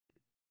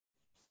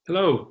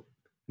Hello,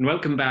 and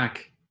welcome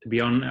back to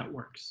Beyond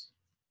Networks,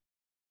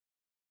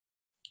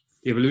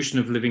 the evolution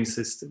of living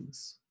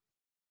systems.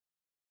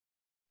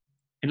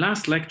 In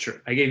last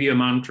lecture, I gave you a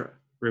mantra.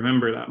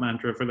 Remember that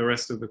mantra for the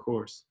rest of the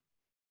course.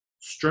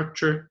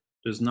 Structure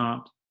does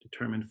not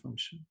determine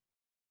function.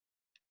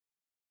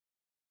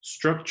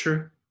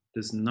 Structure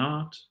does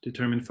not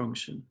determine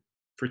function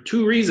for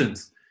two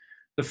reasons.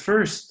 The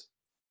first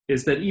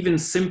is that even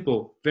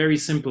simple, very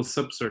simple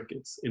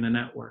subcircuits in a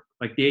network,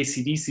 like the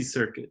AC/DC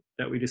circuit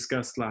that we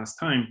discussed last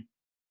time,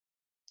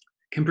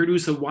 can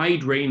produce a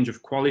wide range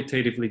of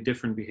qualitatively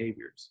different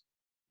behaviors,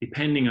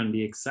 depending on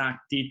the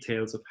exact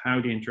details of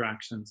how the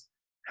interactions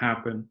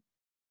happen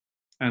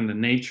and the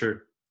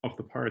nature of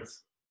the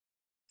parts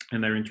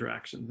and their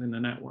interactions in the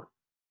network.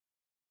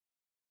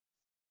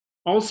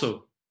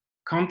 Also,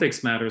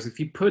 context matters. If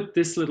you put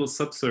this little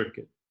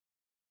subcircuit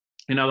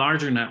in a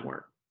larger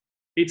network,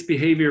 its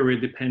behavior will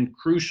depend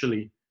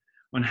crucially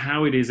on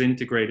how it is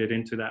integrated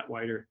into that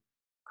wider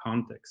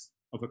context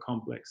of a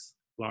complex,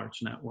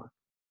 large network.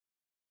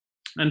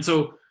 And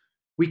so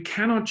we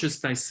cannot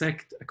just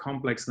dissect a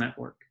complex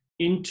network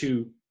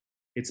into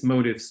its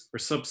motives or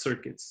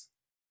subcircuits,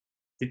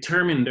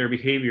 determine their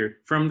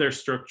behavior from their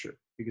structure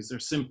because they're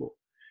simple,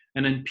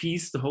 and then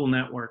piece the whole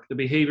network, the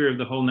behavior of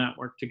the whole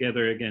network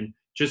together again,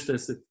 just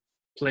as it's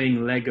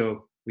playing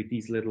Lego with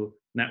these little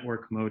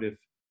network motive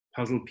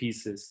puzzle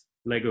pieces,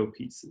 Lego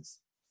pieces.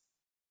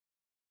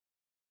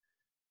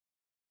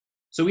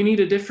 So we need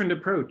a different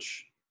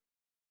approach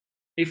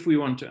if we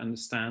want to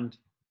understand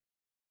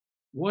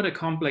what a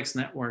complex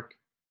network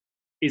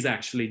is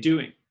actually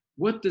doing.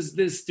 What does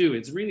this do?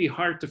 It's really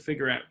hard to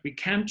figure out. We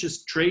can't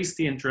just trace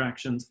the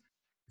interactions.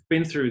 We've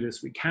been through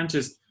this. We can't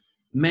just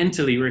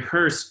mentally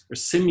rehearse or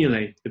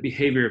simulate the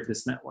behavior of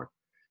this network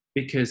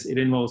because it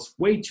involves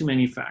way too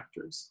many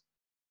factors,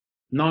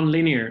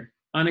 nonlinear,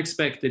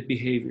 unexpected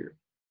behavior,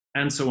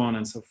 and so on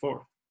and so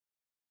forth.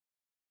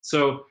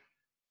 So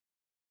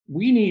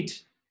we need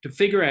to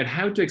figure out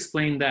how to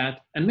explain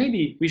that, and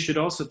maybe we should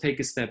also take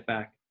a step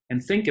back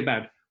and think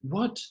about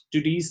what do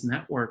these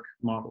network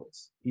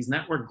models, these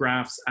network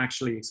graphs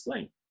actually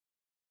explain?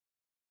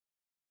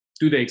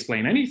 Do they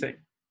explain anything?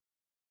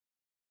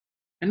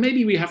 And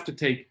maybe we have to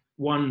take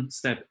one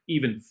step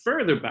even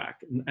further back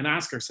and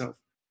ask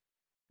ourselves,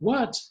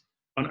 what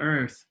on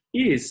earth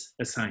is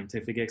a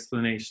scientific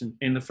explanation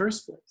in the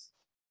first place?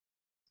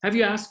 Have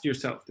you asked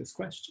yourself this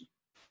question?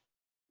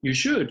 You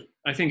should.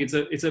 I think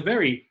it's a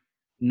very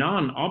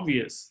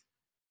non-obvious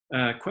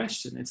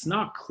question. It's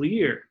not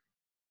clear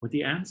what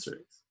the answer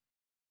is.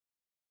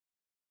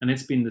 And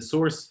it's been the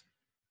source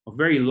of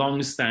very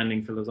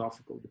long-standing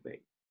philosophical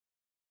debate.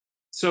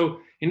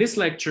 So in this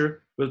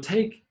lecture, we'll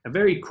take a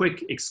very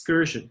quick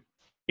excursion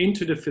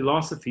into the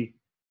philosophy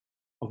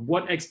of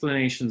what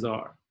explanations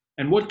are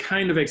and what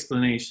kind of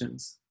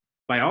explanations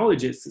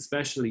biologists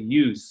especially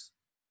use.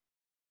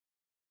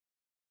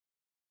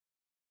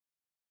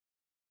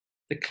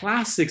 The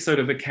classic sort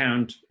of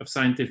account of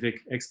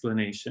scientific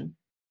explanation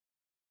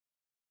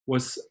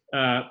was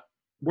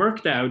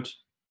worked out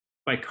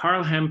by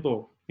Carl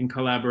Hempel in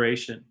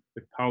collaboration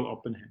with Paul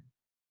Oppenheim.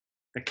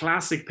 The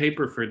classic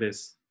paper for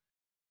this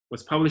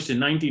was published in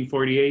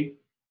 1948.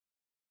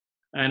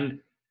 And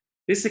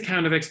this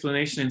account of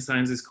explanation in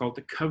science is called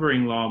the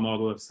covering law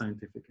model of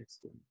scientific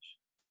explanation.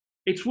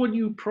 It's what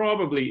you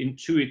probably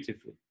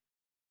intuitively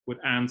would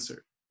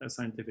answer as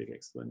scientific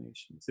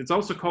explanations. It's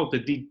also called the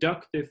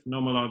deductive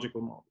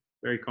nomological model.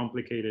 Very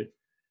complicated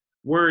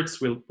words,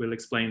 we'll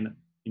explain them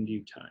in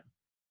due time.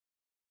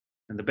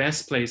 And the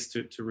best place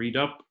to read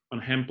up on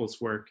Hempel's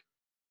work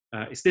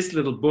is this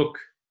little book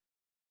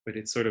with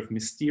its sort of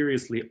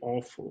mysteriously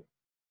awful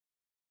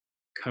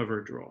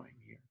cover drawing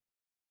here.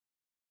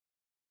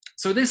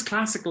 So this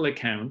classical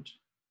account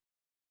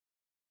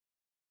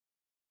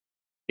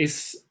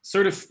is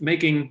sort of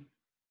making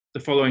the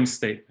following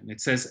statement.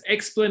 It says,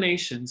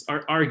 explanations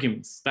are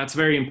arguments. That's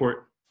very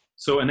important.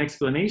 So an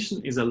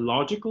explanation is a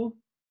logical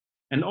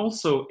and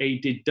also a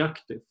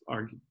deductive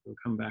argument. We'll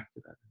come back to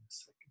that in a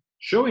second.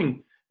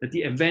 Showing that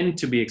the event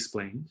to be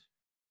explained,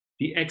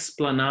 the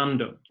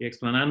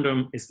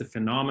explanandum is the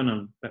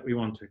phenomenon that we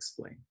want to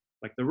explain,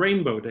 like the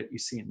rainbow that you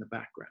see in the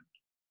background,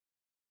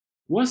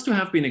 was to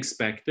have been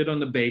expected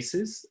on the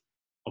basis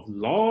of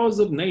laws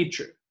of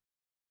nature.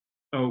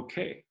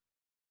 Okay.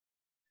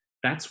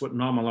 That's what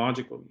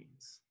nomological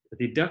means. A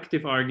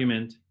deductive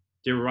argument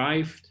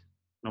derived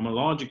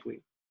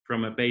nomologically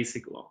from a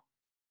basic law.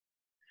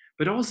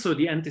 But also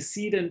the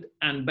antecedent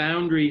and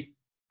boundary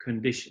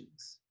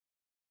conditions.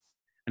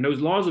 And those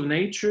laws of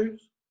nature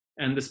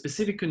and the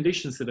specific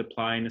conditions that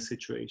apply in a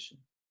situation,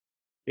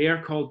 they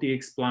are called the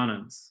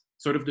explanans,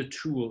 sort of the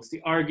tools,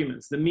 the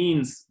arguments, the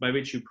means by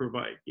which you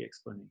provide the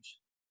explanation.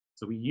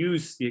 So we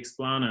use the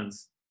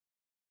explanans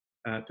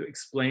to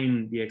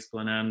explain the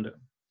explanandum.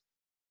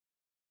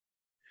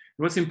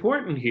 What's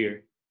important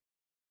here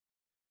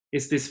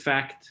is this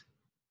fact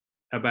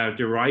about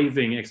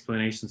deriving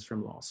explanations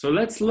from laws. So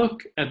let's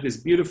look at this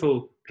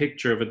beautiful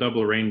picture of a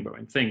double rainbow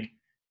and think,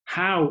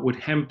 how would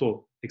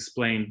Hempel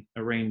explain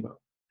a rainbow?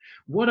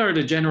 What are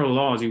the general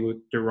laws you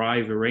would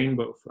derive a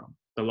rainbow from?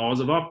 The laws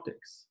of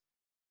optics,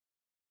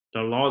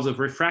 the laws of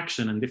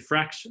refraction and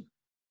diffraction.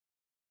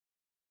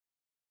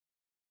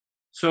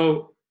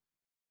 So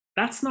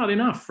that's not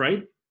enough,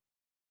 right?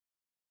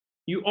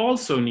 You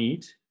also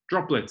need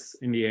droplets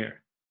in the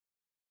air.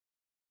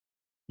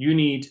 You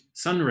need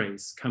sun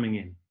rays coming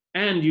in,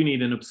 and you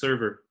need an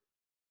observer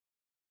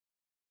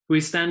who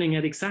is standing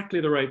at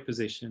exactly the right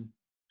position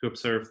to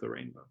observe the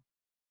rainbow.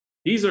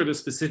 These are the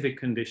specific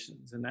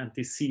conditions and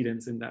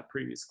antecedents in that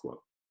previous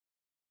quote.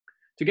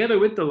 Together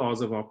with the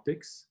laws of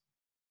optics,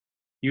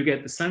 you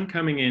get the sun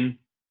coming in,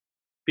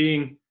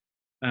 being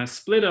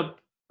split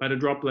up by the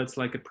droplets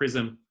like a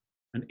prism,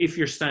 and if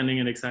you're standing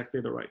in exactly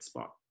the right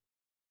spot,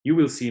 you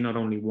will see not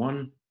only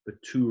one, but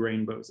two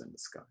rainbows in the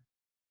sky.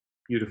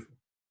 Beautiful.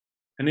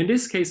 And in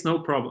this case, no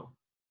problem.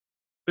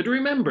 But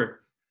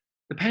remember,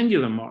 the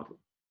pendulum model,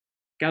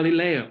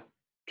 Galileo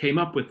came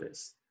up with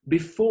this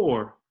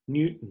before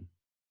Newton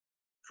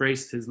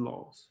phrased his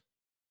laws.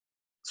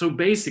 So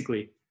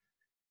basically,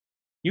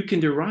 you can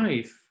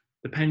derive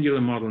the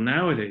pendulum model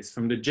nowadays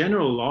from the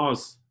general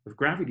laws of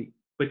gravity.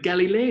 But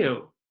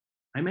Galileo,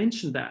 I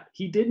mentioned that,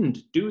 he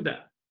didn't do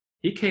that.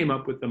 He came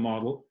up with the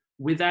model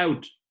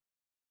without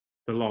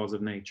the laws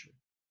of nature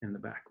in the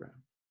background.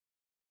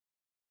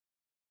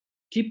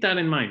 Keep that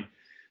in mind.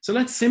 So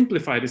let's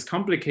simplify this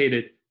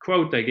complicated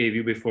quote I gave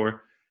you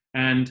before.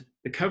 And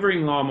the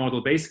covering law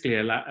model basically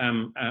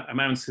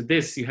amounts to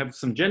this. You have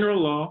some general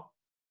law,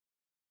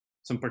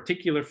 some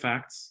particular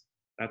facts,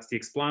 that's the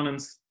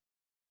explanans,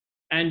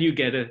 and you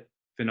get a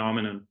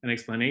phenomenon, an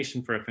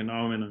explanation for a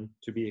phenomenon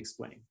to be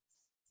explained,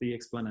 the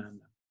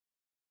explananda.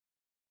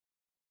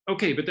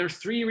 Okay, but there's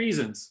three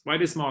reasons why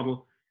this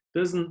model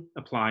doesn't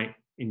apply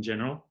in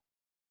general,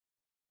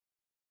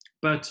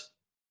 but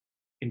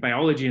in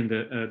biology and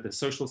the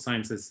social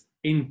sciences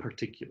in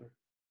particular.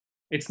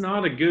 It's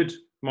not a good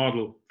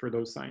model for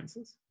those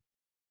sciences.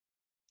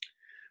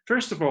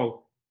 First of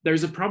all,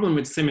 there's a problem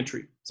with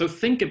symmetry. So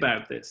think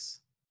about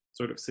this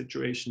sort of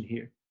situation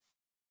here.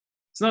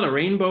 It's not a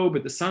rainbow,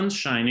 but the sun's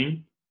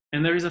shining,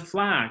 and there is a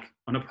flag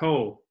on a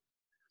pole,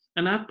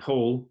 and that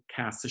pole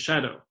casts a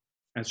shadow,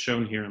 as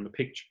shown here on the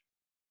picture.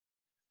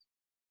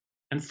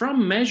 And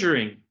from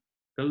measuring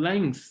the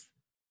length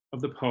of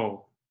the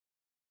pole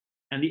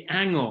and the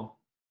angle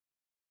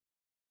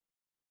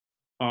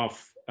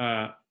of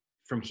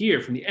from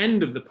here, from the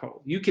end of the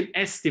pole, you can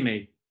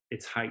estimate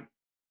its height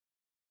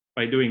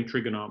by doing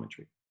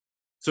trigonometry.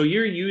 So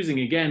you're using,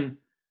 again,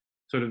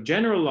 sort of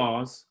general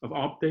laws of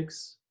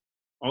optics.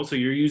 Also,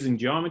 you're using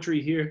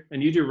geometry here,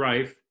 and you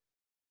derive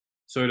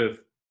sort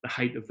of the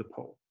height of the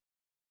pole.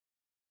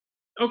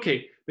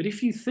 Okay, but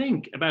if you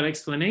think about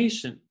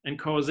explanation and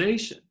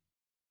causation,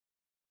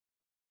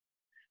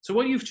 so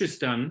what you've just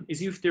done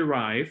is you've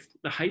derived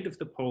the height of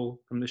the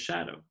pole from the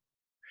shadow.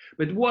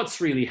 But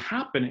what's really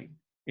happening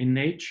in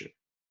nature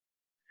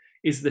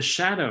is the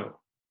shadow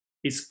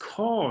is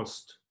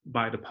caused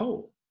by the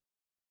pole.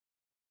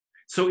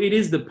 So it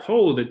is the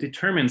pole that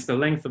determines the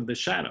length of the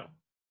shadow.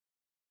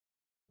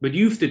 But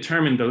you've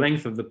determined the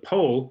length of the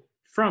pole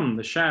from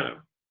the shadow.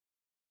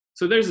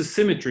 So there's a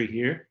symmetry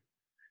here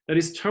that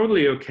is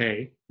totally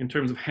okay in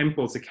terms of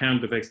Hempel's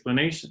account of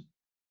explanation,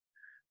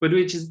 but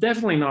which is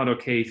definitely not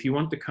okay if you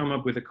want to come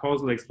up with a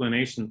causal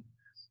explanation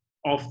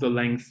of the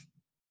length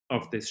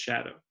of this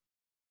shadow.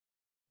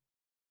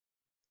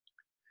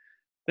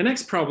 The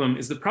next problem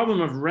is the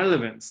problem of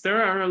relevance.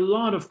 There are a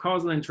lot of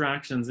causal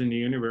interactions in the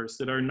universe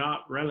that are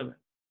not relevant.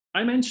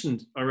 I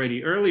mentioned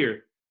already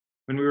earlier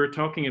when we were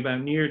talking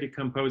about near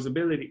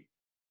decomposability.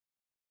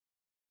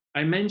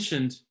 I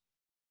mentioned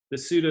the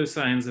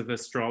pseudoscience of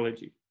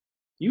astrology.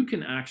 You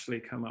can actually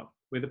come up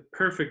with a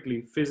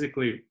perfectly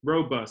physically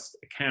robust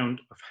account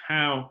of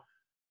how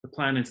the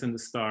planets and the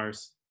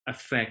stars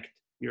affect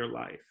your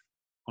life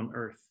on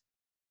Earth.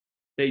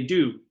 They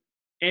do.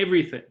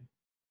 Everything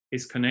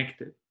is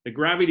connected. The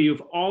gravity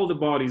of all the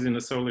bodies in the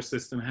solar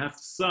system have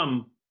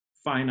some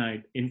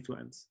finite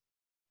influence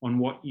on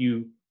what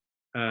you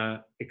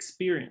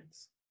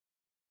experience.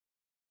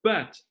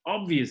 But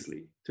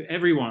obviously, to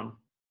everyone,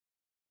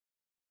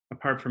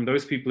 apart from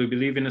those people who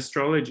believe in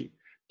astrology,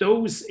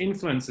 those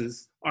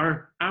influences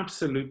are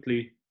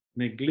absolutely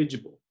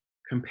negligible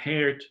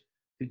compared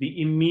to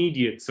the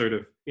immediate sort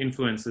of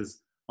influences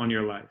on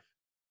your life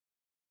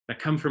that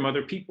come from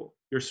other people,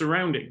 your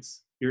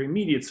surroundings, your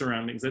immediate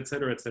surroundings, et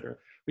cetera,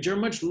 which are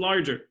much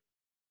larger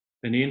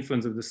than the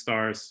influence of the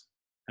stars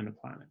and the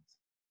planets.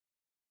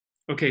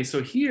 Okay,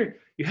 so here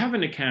you have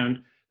an account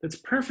that's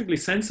perfectly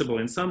sensible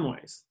in some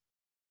ways,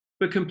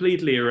 but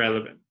completely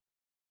irrelevant.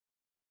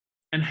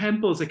 And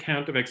Hempel's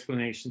account of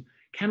explanation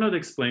cannot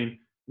explain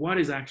what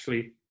is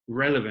actually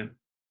relevant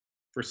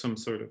for some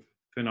sort of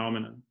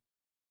phenomenon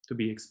to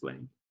be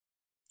explained.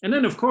 And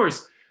then, of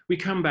course, we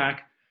come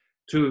back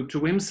to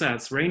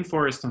Wimsatt's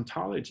rainforest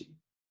ontology.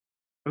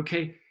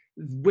 Okay,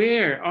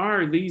 where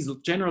are these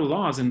general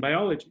laws in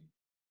biology?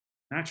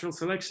 Natural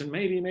selection,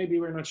 maybe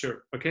we're not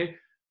sure, okay?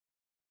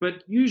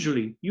 But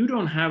usually, you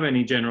don't have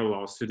any general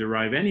laws to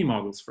derive any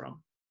models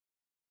from.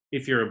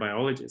 if you're a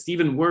biologist,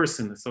 even worse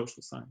in the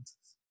social sciences.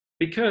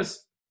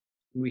 Because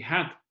we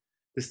had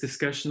this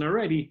discussion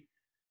already,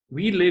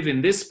 we live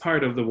in this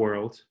part of the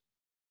world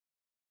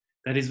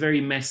that is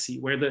very messy,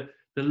 where the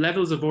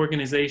levels of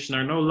organization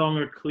are no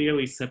longer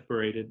clearly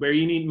separated, where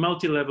you need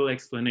multi-level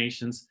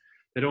explanations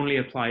that only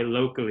apply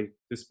locally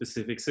to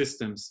specific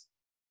systems.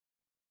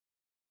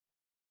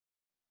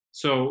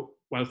 So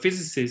while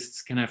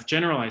physicists can have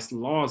generalized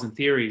laws and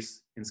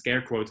theories, in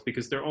scare quotes,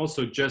 because they're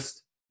also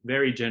just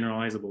very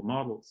generalizable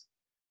models,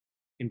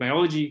 in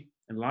biology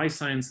and life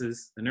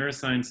sciences, the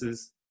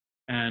neurosciences,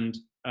 and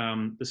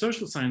the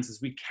social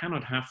sciences, we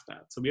cannot have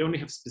that. So we only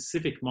have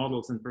specific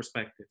models and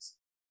perspectives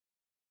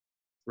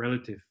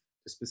relative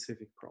to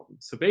specific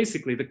problems. So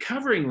basically, the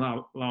covering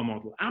law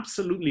model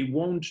absolutely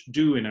won't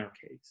do in our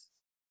case.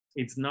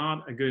 It's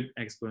not a good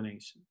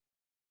explanation.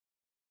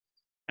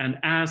 And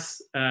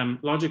as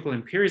logical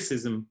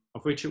empiricism,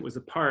 of which it was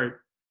a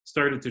part,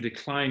 started to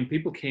decline,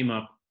 people came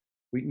up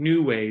with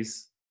new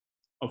ways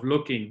of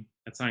looking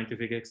at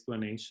scientific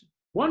explanation.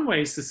 One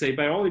way is to say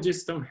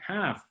biologists don't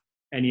have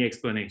any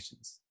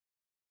explanations.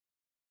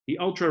 The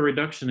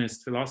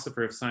ultra-reductionist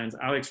philosopher of science,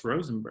 Alex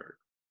Rosenberg,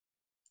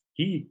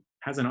 he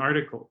has an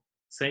article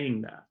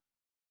saying that.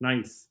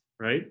 Nice,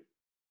 right?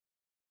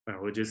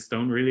 Biologists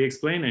don't really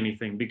explain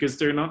anything because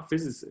they're not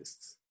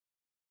physicists.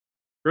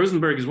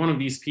 Rosenberg is one of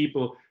these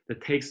people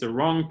that takes the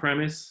wrong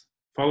premise,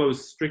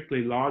 follows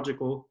strictly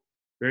logical,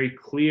 very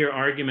clear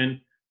argument,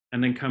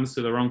 and then comes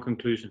to the wrong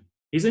conclusion.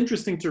 He's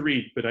interesting to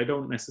read, but I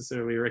don't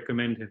necessarily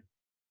recommend him.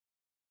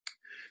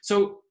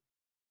 So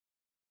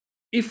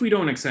if we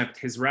don't accept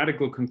his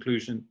radical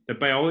conclusion that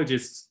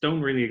biologists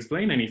don't really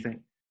explain anything,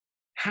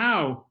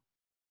 how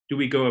do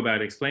we go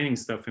about explaining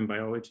stuff in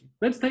biology?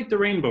 Let's take the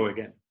rainbow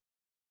again.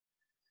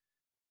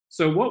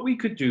 So what we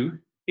could do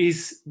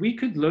is we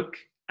could look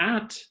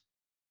at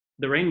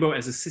the rainbow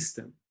as a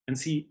system and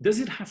see, does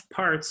it have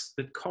parts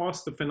that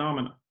cause the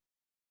phenomena?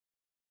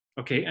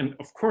 Okay, and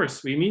of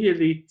course, we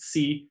immediately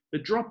see the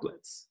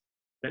droplets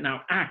that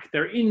now act.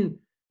 They're in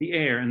the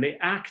air and they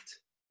act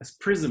as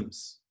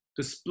prisms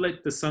to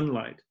split the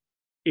sunlight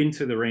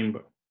into the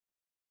rainbow.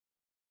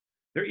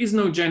 There is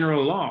no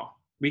general law.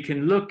 We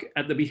can look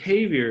at the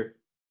behavior,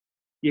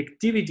 the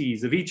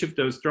activities of each of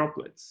those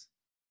droplets,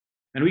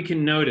 and we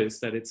can notice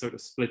that it sort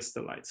of splits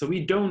the light. So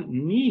we don't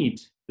need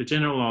the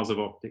general laws of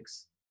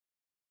optics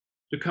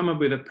to come up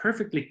with a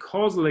perfectly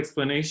causal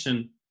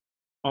explanation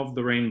of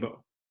the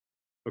rainbow.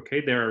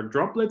 Okay, there are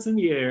droplets in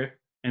the air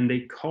and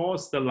they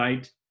cause the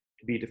light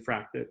to be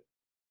diffracted,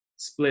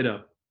 split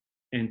up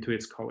into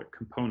its colored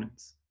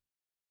components.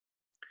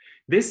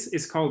 This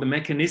is called a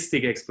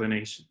mechanistic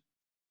explanation.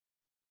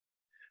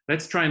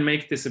 Let's try and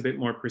make this a bit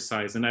more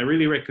precise. And I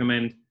really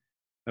recommend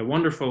a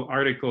wonderful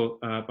article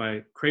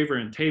by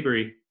Craver and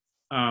Tabery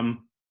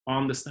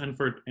on the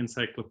Stanford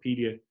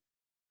Encyclopedia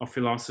of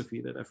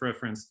Philosophy that I've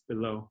referenced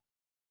below.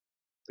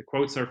 The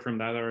quotes are from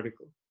that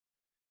article.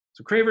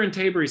 So Craver and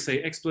Tabery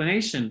say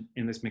explanation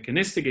in this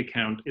mechanistic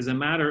account is a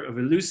matter of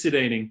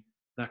elucidating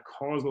the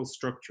causal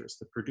structures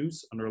that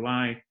produce,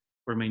 underlie,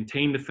 or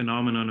maintain the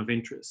phenomenon of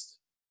interest.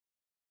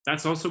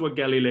 That's also what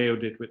Galileo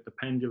did with the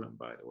pendulum,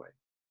 by the way,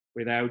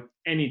 without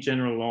any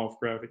general law of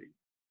gravity.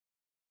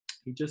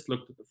 He just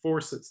looked at the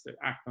forces that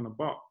act on a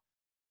ball.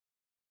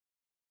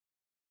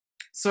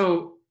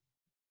 So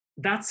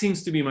that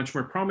seems to be much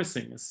more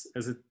promising as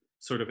a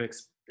sort of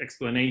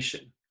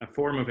explanation, a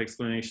form of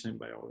explanation in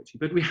biology.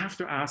 But we have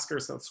to ask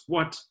ourselves,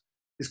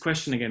 this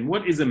question again,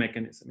 what is a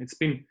mechanism? It's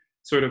been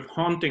sort of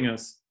haunting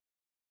us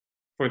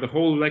for the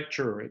whole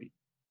lecture already.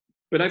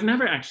 But I've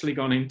never actually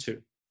gone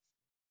into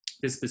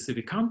this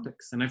specific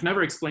context, and I've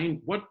never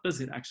explained what does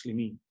it actually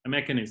mean, a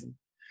mechanism.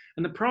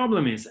 And the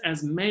problem is,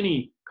 as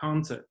many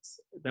concepts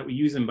that we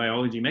use in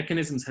biology,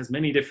 mechanisms has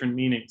many different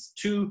meanings,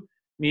 two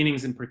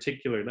meanings in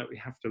particular that we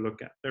have to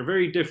look at. They're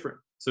very different.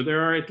 So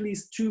there are at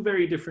least two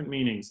very different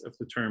meanings of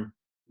the term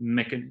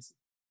mechanism.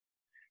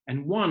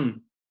 And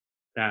one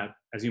that,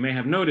 as you may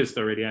have noticed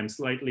already, I'm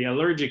slightly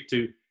allergic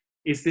to,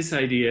 is this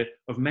idea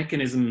of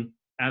mechanism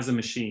as a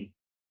machine.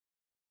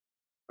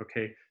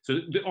 Okay, so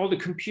all the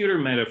computer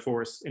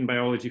metaphors in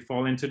biology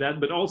fall into that,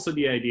 but also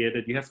the idea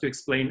that you have to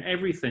explain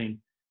everything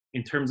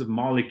in terms of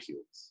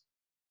molecules.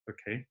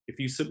 Okay, if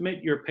you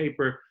submit your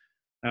paper,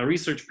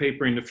 research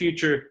paper in the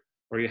future,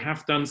 or you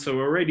have done so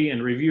already,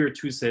 and reviewer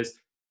 2 says,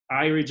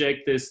 I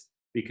reject this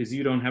because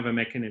you don't have a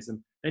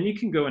mechanism, then you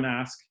can go and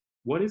ask,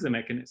 what is a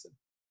mechanism?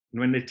 And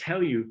when they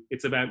tell you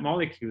it's about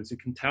molecules, you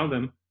can tell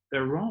them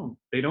they're wrong.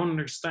 They don't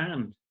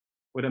understand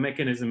what a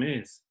mechanism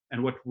is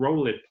and what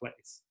role it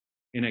plays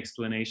in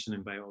explanation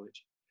in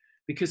biology.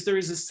 Because there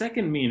is a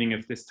second meaning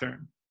of this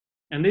term,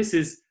 and this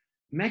is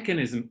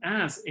mechanism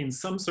as in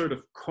some sort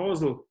of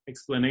causal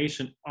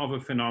explanation of a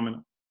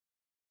phenomenon.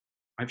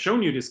 I've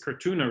shown you this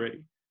cartoon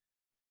already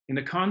in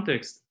the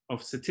context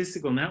of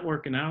statistical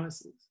network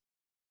analysis.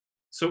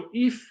 So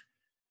if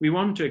we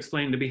want to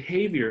explain the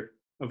behavior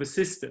of a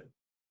system,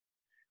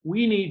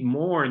 we need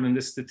more than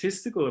the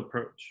statistical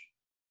approach.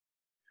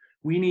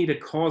 We need a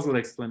causal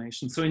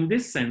explanation. So in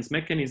this sense,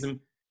 mechanism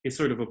is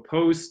sort of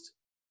opposed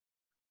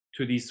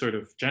to these sort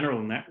of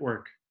general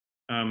network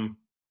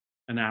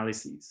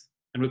analyses.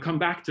 And we'll come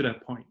back to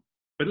that point.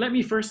 But let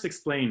me first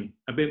explain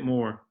a bit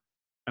more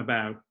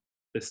about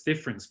this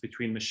difference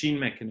between machine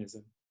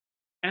mechanism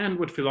and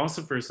what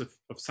philosophers of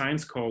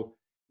science call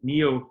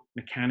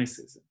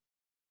neo-mechanicism.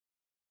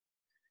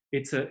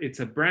 It's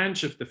a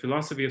branch of the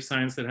philosophy of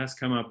science that has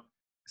come up,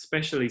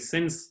 especially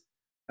since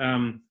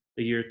the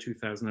year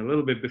 2000, a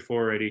little bit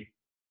before already,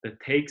 that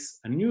takes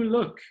a new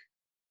look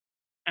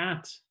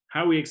at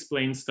how we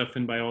explain stuff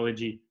in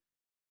biology,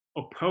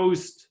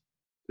 opposed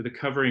to the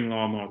covering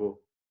law model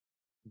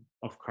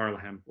of Carl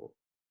Hempel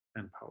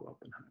and Paul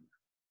Oppenheimer.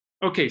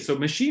 Okay, so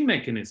machine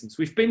mechanisms,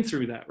 we've been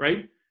through that,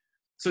 right?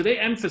 So they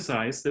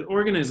emphasize that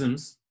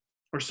organisms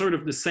are sort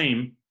of the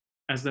same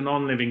as the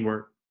non-living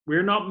world.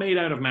 We're not made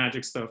out of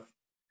magic stuff.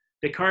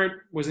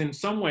 Descartes was in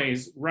some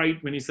ways right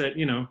when he said,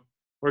 you know,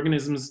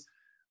 organisms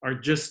are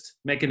just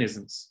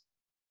mechanisms.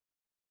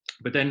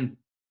 But then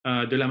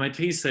de la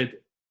Mettrie said,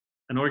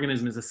 an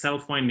organism is a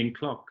self-winding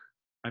clock.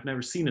 I've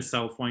never seen a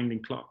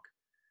self-winding clock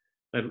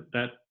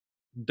that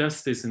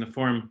does this in the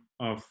form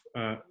of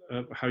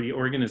how the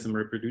organism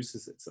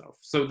reproduces itself.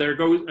 So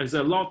there's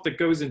a lot that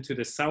goes into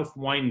the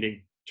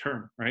self-winding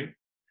term, right?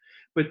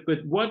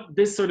 But what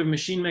this sort of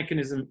machine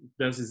mechanism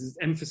does is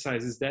it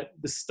emphasizes that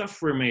the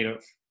stuff we're made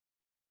of,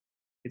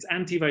 it's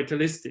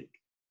anti-vitalistic.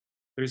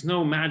 There's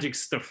no magic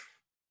stuff,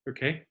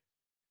 okay,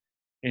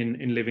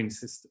 in living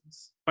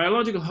systems.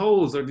 Biological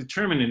wholes are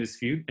determined in this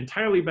view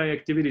entirely by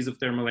activities of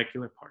their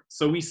molecular parts.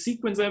 So we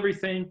sequence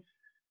everything,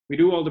 we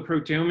do all the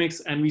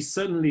proteomics, and we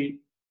suddenly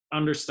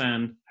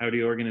understand how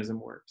the organism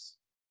works.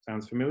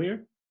 Sounds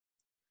familiar?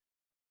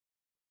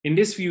 In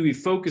this view, we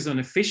focus on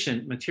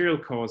efficient material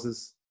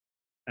causes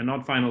and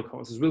not final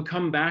causes. We'll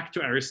come back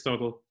to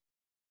Aristotle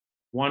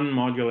one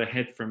module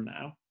ahead from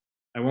now.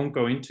 I won't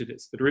go into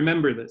this, but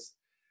remember this.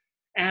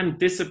 And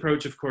this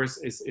approach, of course,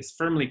 is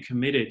firmly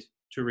committed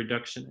to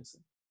reductionism.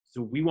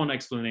 So we want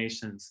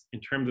explanations in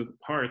terms of the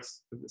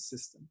parts of the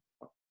system.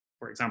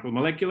 For example,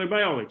 molecular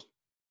biology.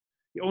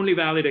 The only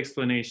valid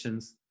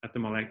explanations are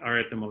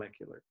at the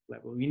molecular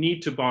level. We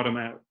need to bottom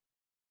out,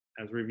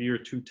 as Revere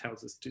 2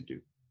 tells us to do.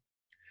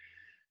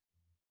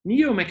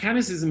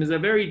 Neo-mechanicism is a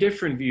very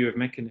different view of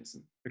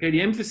mechanism. Okay,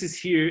 the emphasis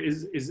here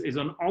is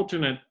on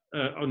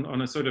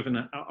on a sort of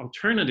an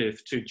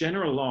alternative to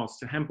general laws,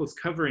 to Hempel's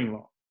covering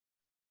law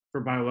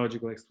for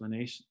biological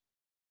explanation.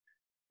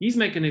 These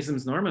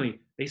mechanisms normally,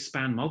 they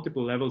span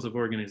multiple levels of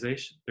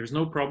organization. There's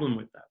no problem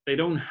with that. They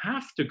don't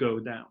have to go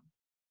down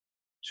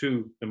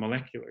to the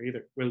molecular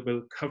either.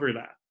 We'll cover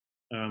that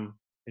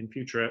in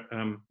future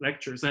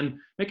lectures. And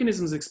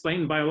mechanisms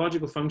explain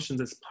biological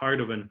functions as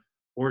part of an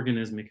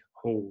organismic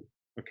whole,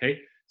 okay?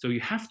 So you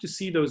have to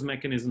see those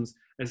mechanisms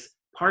as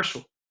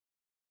partial.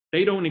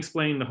 They don't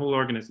explain the whole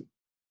organism.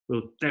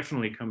 We'll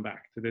definitely come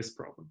back to this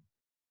problem.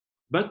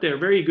 But they're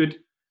very good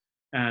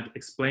at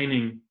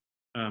explaining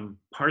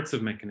parts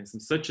of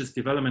mechanisms, such as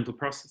developmental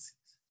processes.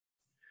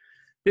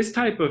 This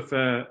type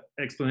of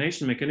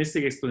explanation,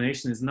 mechanistic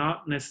explanation, is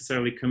not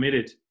necessarily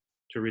committed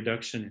to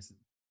reductionism,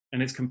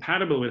 and it's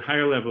compatible with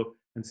higher level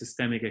and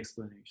systemic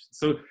explanation.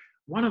 So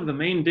one of the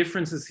main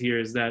differences here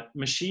is that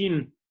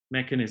machine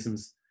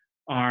mechanisms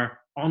are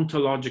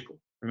ontological.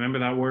 Remember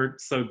that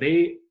word? So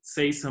they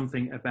say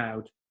something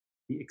about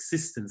the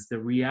existence, the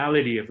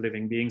reality of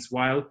living beings,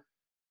 while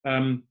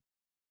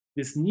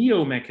this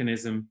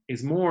neo-mechanism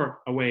is more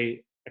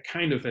a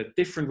kind of a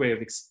different way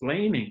of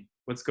explaining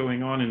what's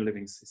going on in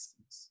living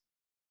systems.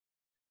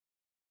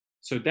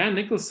 So Dan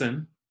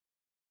Nicholson,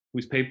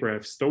 whose paper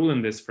I've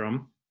stolen this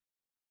from,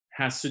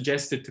 has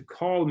suggested to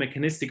call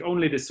mechanistic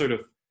only this sort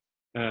of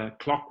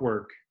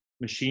clockwork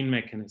machine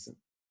mechanism,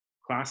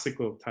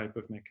 classical type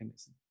of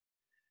mechanism.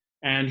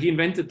 And he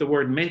invented the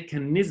word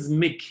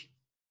mechanismic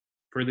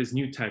for this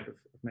new type of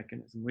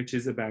mechanism, which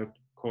is about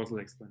causal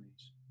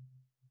explanation.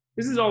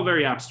 This is all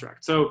very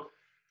abstract. So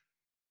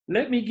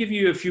let me give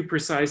you a few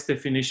precise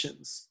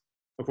definitions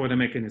of what a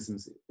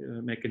mechanism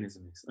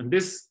is. And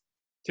this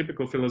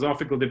typical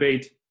philosophical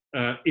debate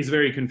is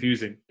very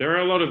confusing. There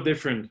are a lot of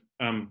different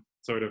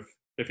sort of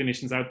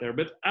definitions out there,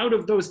 but out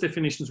of those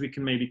definitions, we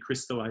can maybe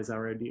crystallize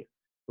our idea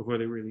of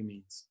what it really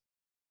means.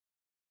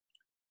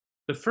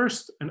 The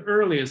first and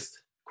earliest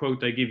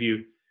quote I give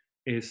you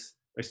is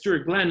by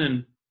Stuart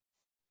Glennon,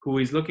 who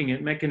is looking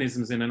at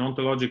mechanisms in an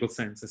ontological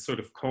sense as sort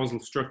of causal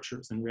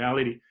structures in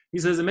reality. He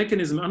says a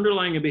mechanism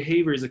underlying a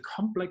behavior is a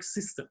complex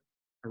system,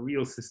 a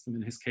real system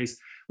in his case,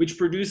 which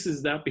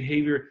produces that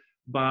behavior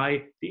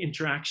by the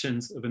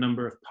interactions of a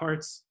number of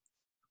parts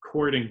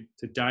according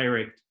to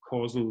direct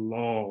causal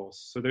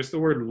laws. So there's the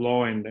word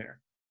law in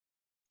there,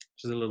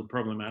 which is a little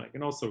problematic.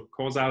 And also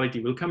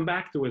causality. We'll come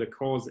back to what a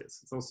cause is.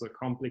 It's also a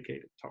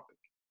complicated topic.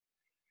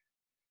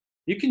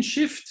 You can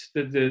shift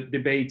the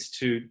debate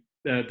to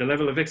the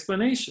level of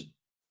explanation.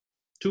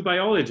 Two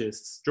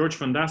biologists, George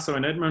von Dassow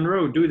and Ed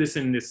Monroe, do this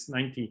in this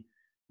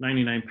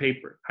 1999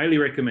 paper. Highly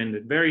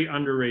recommended, very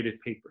underrated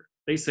paper.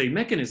 They say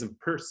mechanism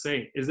per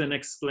se is an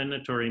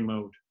explanatory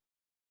mode.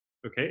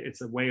 Okay,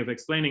 it's a way of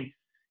explaining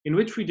in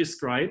which we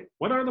describe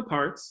what are the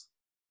parts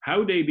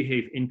how they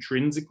behave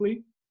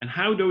intrinsically, and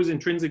how those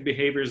intrinsic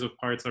behaviors of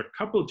parts are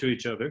coupled to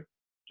each other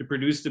to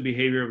produce the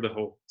behavior of the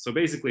whole. So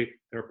basically,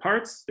 there are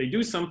parts, they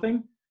do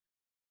something,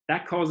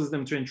 that causes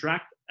them to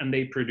interact, and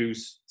they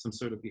produce some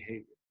sort of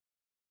behavior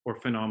or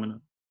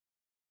phenomenon.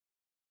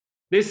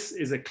 This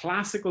is a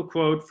classical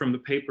quote from the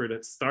paper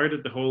that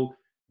started the whole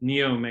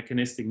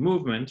neo-mechanistic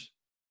movement,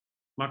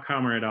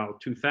 Machammer et al.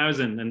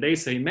 2000, and they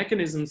say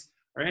mechanisms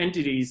are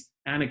entities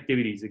and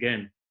activities,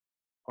 again,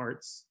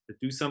 parts that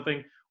do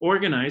something,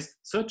 organized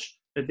such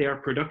that they are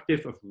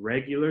productive of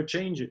regular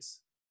changes.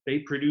 They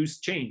produce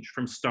change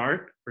from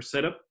start or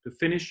setup to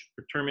finish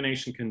or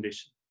termination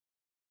condition.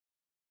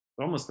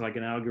 Almost like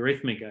an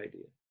algorithmic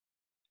idea.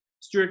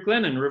 Stuart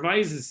Glennon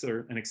revises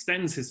and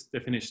extends his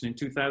definition in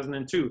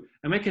 2002.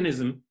 A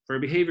mechanism for a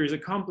behavior is a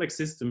complex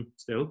system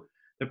still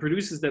that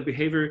produces that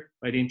behavior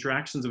by the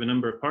interactions of a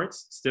number of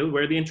parts, still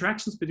where the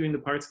interactions between the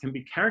parts can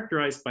be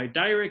characterized by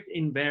direct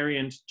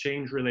invariant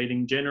change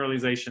relating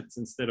generalizations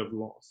instead of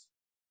laws.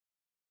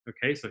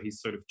 Okay, so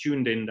he's sort of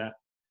tuned in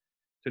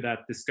to that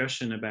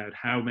discussion about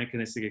how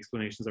mechanistic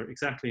explanations are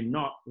exactly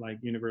not like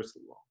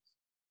universal laws.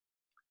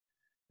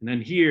 And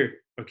then here,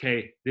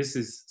 okay, this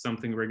is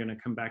something we're going to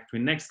come back to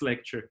in next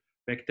lecture,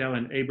 Bechtel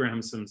and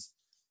Abrahamson's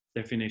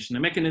definition. A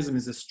mechanism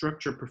is a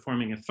structure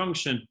performing a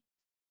function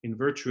in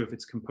virtue of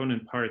its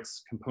component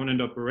parts, component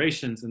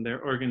operations, and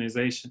their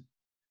organization.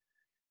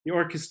 The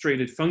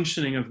orchestrated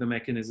functioning of the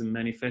mechanism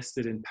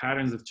manifested in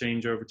patterns of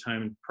change over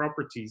time and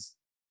properties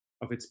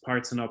of its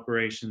parts and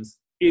operations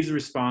is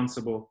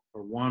responsible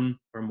for one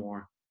or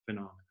more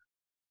phenomena.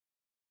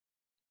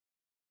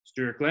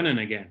 Stuart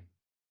Glennon again,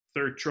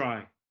 third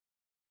try.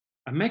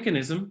 A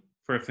mechanism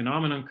for a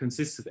phenomenon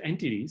consists of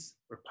entities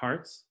or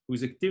parts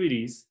whose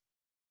activities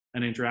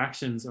and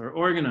interactions are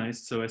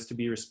organized so as to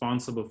be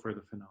responsible for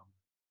the phenomenon.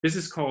 This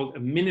is called a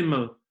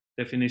minimal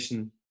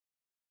definition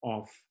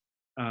of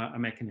a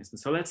mechanism.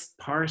 So let's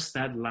parse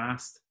that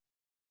last,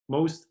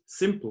 most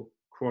simple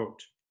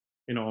quote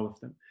in all of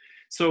them.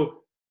 So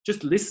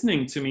just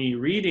listening to me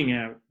reading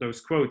out those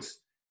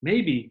quotes,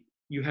 maybe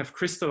you have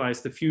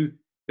crystallized a few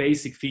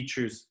basic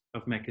features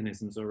of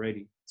mechanisms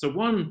already. So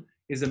one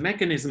is a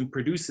mechanism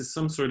produces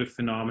some sort of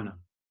phenomenon.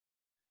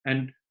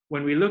 And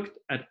when we looked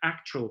at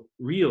actual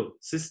real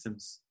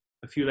systems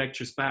a few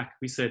lectures back,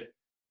 we said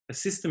a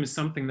system is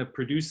something that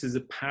produces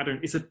a pattern,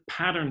 is a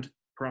patterned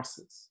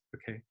process,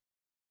 okay?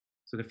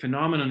 So the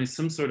phenomenon is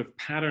some sort of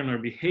pattern or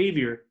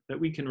behavior that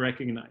we can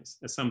recognize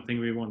as something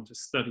we want to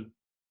study.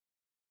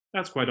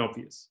 That's quite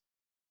obvious.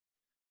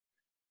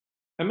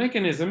 A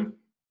mechanism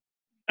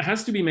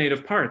has to be made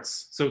of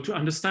parts. So to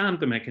understand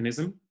the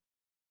mechanism,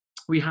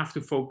 we have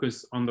to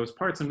focus on those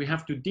parts and we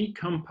have to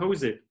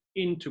decompose it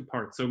into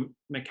parts. So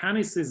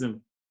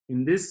mechanicism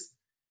in this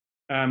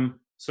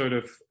sort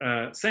of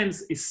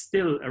sense is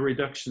still a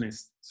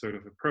reductionist sort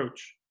of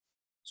approach.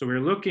 So we're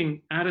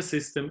looking at a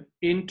system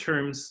in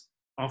terms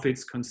of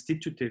its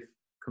constitutive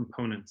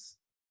components.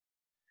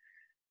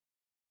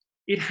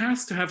 It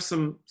has to have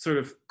some sort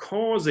of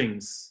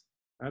causings,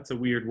 that's a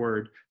weird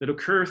word, that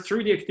occur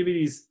through the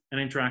activities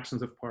and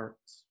interactions of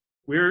parts.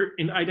 We're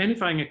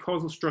identifying a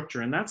causal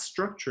structure, and that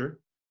structure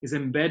is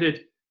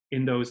embedded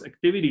in those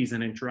activities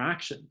and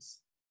interactions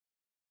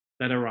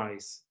that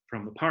arise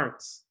from the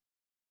parts.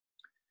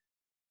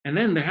 And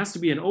then there has to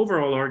be an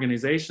overall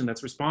organization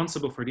that's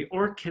responsible for the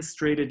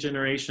orchestrated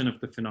generation of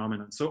the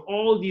phenomenon. So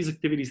all these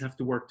activities have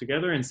to work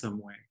together in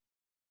some way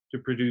to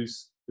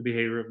produce the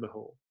behavior of the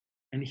whole.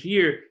 And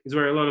here is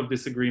where a lot of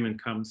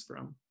disagreement comes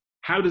from.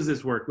 How does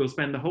this work? We'll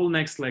spend the whole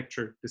next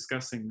lecture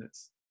discussing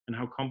this and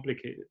how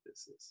complicated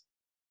this is.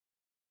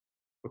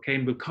 Okay,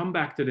 and we'll come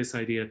back to this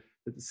idea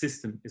that the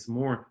system is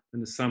more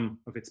than the sum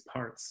of its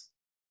parts,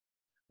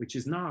 which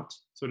is not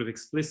sort of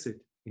explicit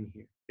in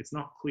here. It's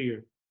not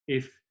clear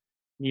if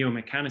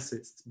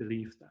neo-mechanicists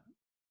believe that.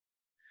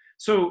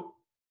 So,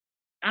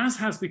 as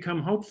has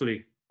become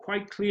hopefully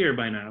quite clear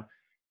by now,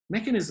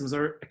 mechanisms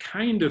are a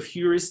kind of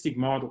heuristic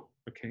model,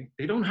 okay?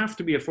 They don't have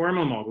to be a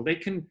formal model. They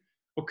can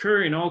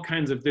occur in all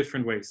kinds of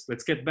different ways.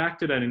 Let's get back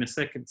to that in a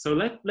second. So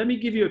let me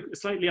give you a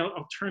slightly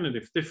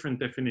alternative,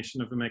 different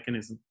definition of a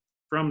mechanism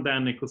from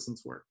Dan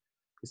Nicholson's work,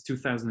 his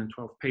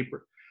 2012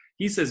 paper.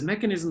 He says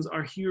mechanisms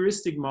are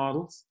heuristic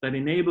models that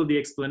enable the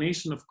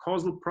explanation of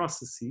causal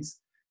processes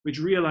which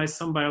realize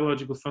some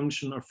biological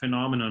function or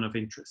phenomenon of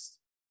interest.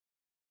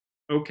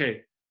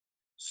 Okay,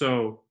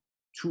 so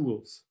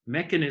tools.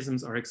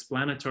 Mechanisms are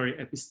explanatory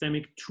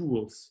epistemic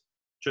tools,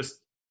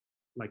 just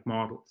like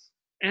models.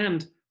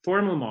 And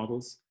formal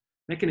models,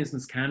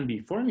 mechanisms can be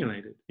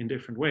formulated in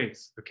different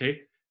ways,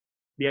 okay?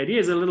 The idea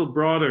is a little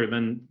broader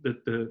than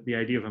the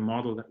idea of a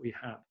model that we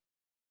had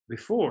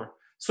before.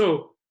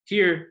 So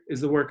here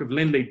is the work of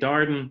Lindley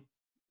Darden,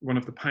 one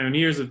of the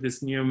pioneers of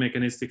this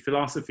neo-mechanistic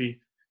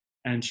philosophy.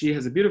 And she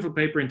has a beautiful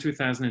paper in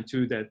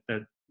 2002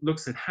 that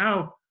looks at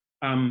how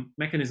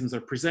mechanisms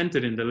are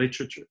presented in the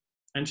literature.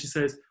 And she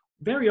says,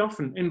 very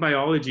often in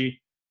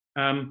biology,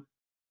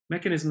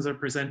 mechanisms are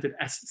presented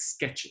as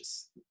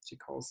sketches. She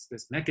calls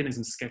this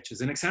mechanism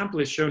sketches. An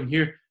example is shown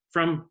here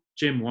from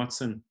Jim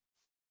Watson.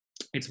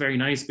 it's very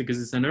nice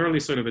because it's an early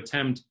sort of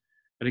attempt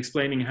at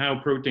explaining how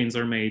proteins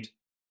are made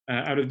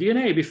out of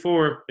DNA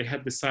before they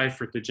had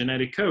deciphered the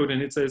genetic code.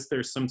 And it says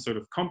there's some sort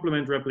of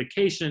complement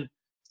replication.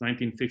 It's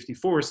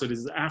 1954, so this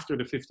is after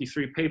the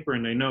 53 paper,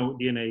 and they know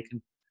DNA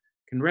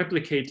can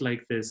replicate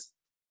like this.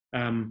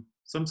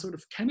 Some sort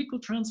of chemical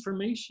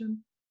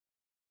transformation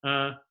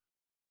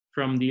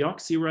from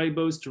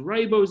deoxyribose to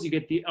ribose, you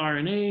get the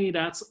RNA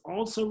that's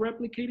also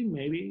replicating.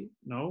 Maybe,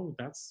 no,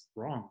 that's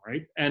wrong,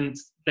 right? And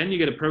then you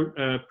get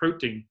a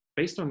protein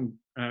based on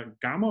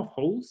gamma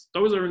holes.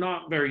 Those are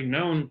not very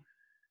known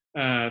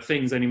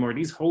things anymore.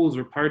 These holes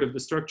were part of the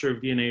structure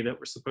of DNA that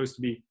were supposed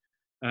to be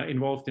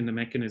involved in the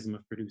mechanism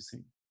of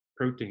producing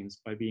proteins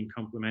by being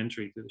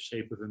complementary to the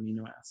shape of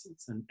amino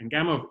acids. And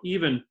gamma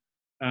even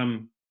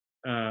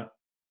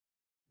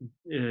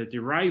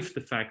derived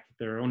the fact that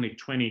there are only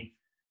 20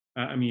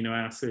 amino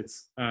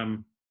acids,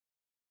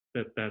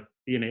 that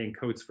DNA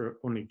encodes for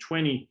only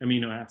 20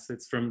 amino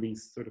acids from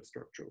these sort of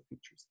structural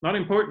features. Not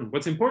important.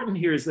 What's important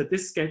here is that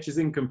this sketch is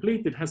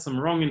incomplete. It has some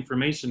wrong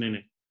information in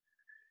it.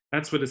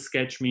 That's what a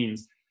sketch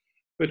means.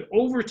 But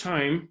over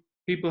time,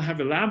 people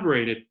have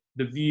elaborated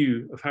the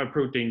view of how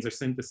proteins are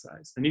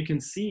synthesized. And you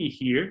can see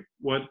here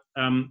what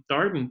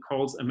Darden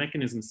calls a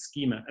mechanism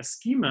schema. A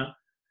schema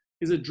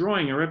is a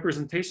drawing, a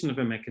representation of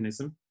a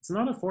mechanism. It's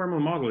not a formal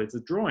model, it's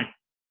a drawing.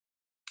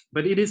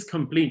 But it is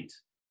complete,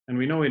 and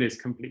we know it is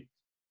complete.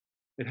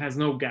 It has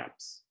no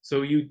gaps.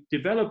 So you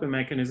develop a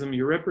mechanism,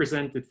 you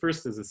represent it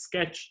first as a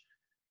sketch,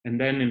 and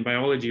then in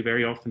biology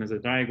very often as a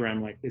diagram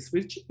like this,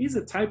 which is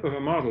a type of a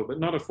model, but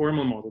not a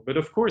formal model. But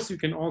of course you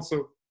can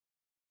also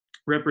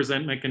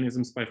represent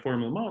mechanisms by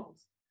formal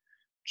models,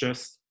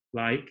 just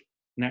like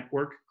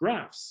network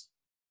graphs,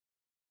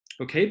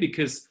 okay?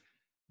 Because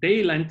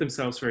they lend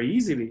themselves very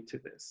easily to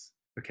this,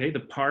 okay? The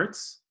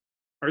parts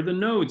are the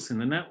nodes in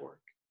the network,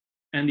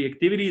 and the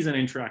activities and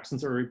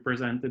interactions are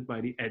represented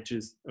by the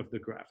edges of the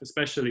graph,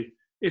 especially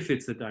if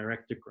it's a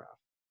directed graph,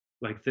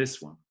 like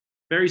this one.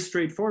 Very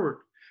straightforward.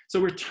 So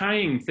we're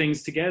tying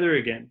things together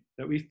again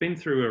that we've been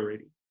through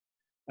already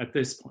at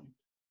this point.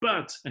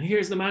 But, and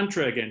here's the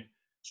mantra again,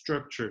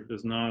 structure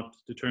does not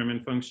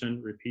determine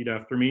function. Repeat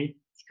after me,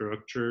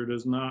 structure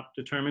does not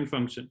determine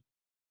function.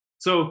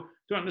 So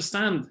to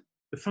understand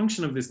the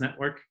function of this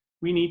network,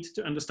 we need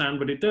to understand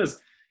what it does.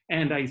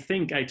 And I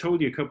think I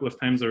told you a couple of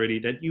times already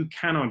that you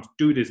cannot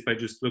do this by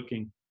just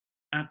looking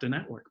at the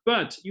network,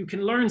 but you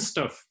can learn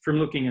stuff from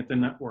looking at the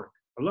network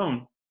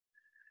alone.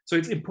 So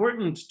it's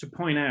important to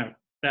point out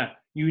that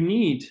you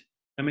need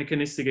a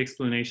mechanistic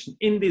explanation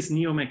in this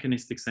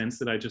neo-mechanistic sense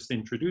that I just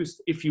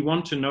introduced if you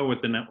want to know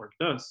what the network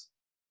does.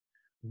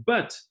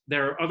 But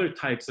there are other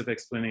types of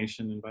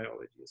explanation in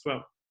biology as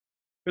well.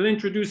 We'll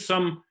introduce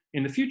some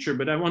in the future,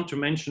 but I want to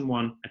mention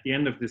one at the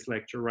end of this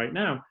lecture right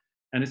now,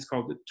 and it's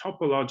called the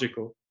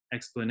topological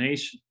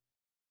explanation.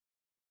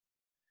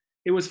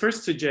 It was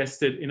first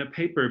suggested in a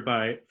paper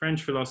by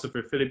French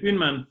philosopher Philippe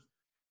Ullmann,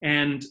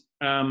 and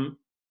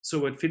so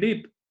what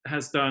Philippe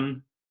has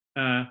done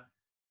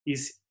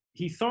is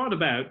he thought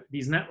about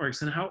these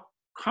networks and how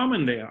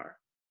common they are,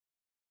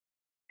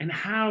 and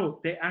how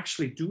they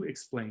actually do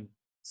explain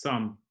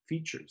some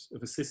features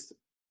of a system.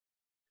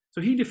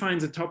 So he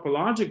defines a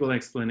topological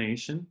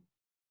explanation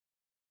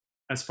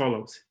as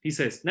follows. He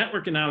says,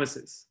 network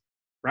analysis,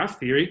 graph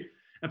theory,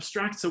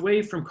 abstracts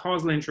away from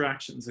causal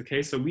interactions,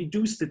 okay? So we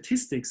do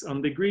statistics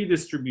on degree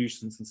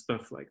distributions and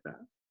stuff like that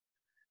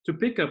to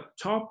pick up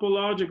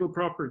topological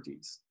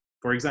properties,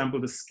 for example,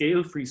 the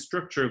scale-free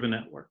structure of a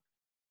network.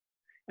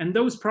 And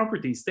those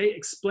properties, they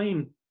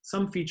explain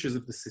some features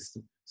of the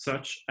system,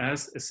 such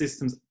as a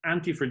system's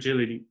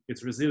anti-fragility,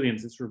 its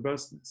resilience, its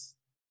robustness.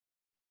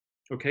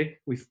 Okay,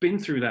 we've been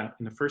through that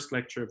in the first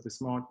lecture of this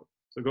module.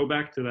 So go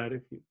back to that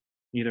if you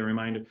need a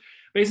reminder.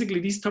 Basically,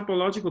 these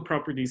topological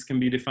properties can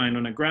be defined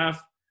on a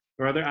graph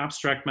or other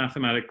abstract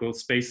mathematical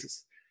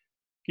spaces.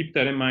 Keep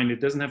that in mind.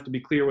 It doesn't have to be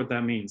clear what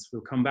that means.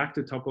 We'll come back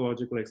to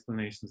topological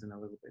explanations in a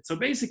little bit. So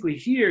basically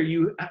here,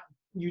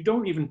 you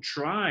don't even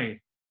try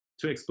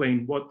to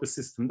explain what the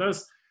system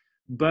does,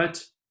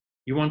 but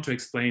you want to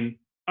explain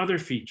other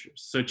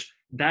features such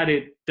that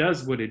it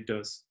does what it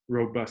does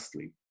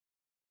robustly,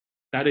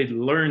 that it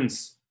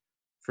learns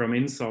from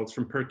insults,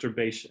 from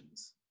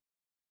perturbations,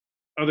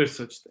 other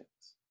such things.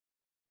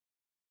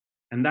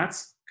 And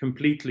that's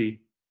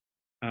completely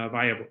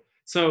viable.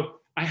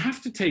 So I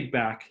have to take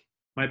back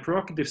my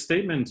provocative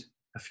statement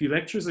a few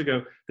lectures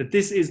ago that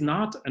this is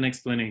not an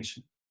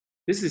explanation.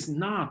 This is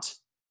not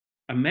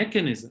a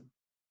mechanism.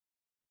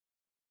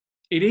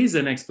 It is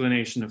an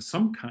explanation of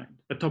some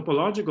kind, a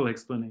topological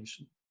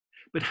explanation.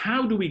 But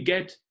how do we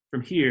get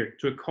from here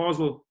to a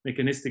causal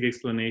mechanistic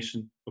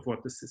explanation of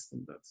what the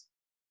system does?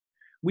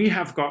 We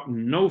have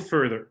gotten no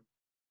further.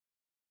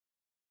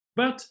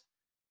 But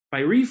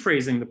by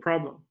rephrasing the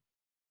problem,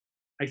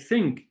 I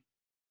think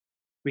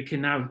we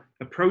can now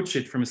approach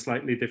it from a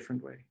slightly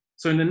different way.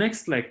 So in the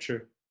next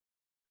lecture,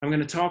 I'm going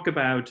to talk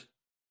about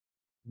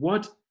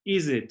what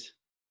is it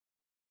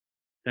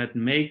that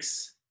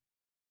makes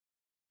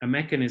a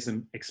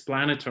mechanism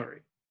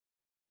explanatory.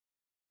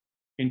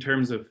 in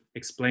terms of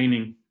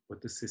explaining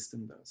what the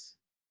system does.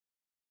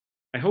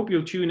 I hope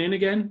you'll tune in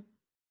again.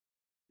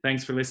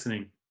 Thanks for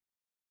listening.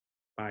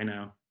 Bye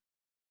now.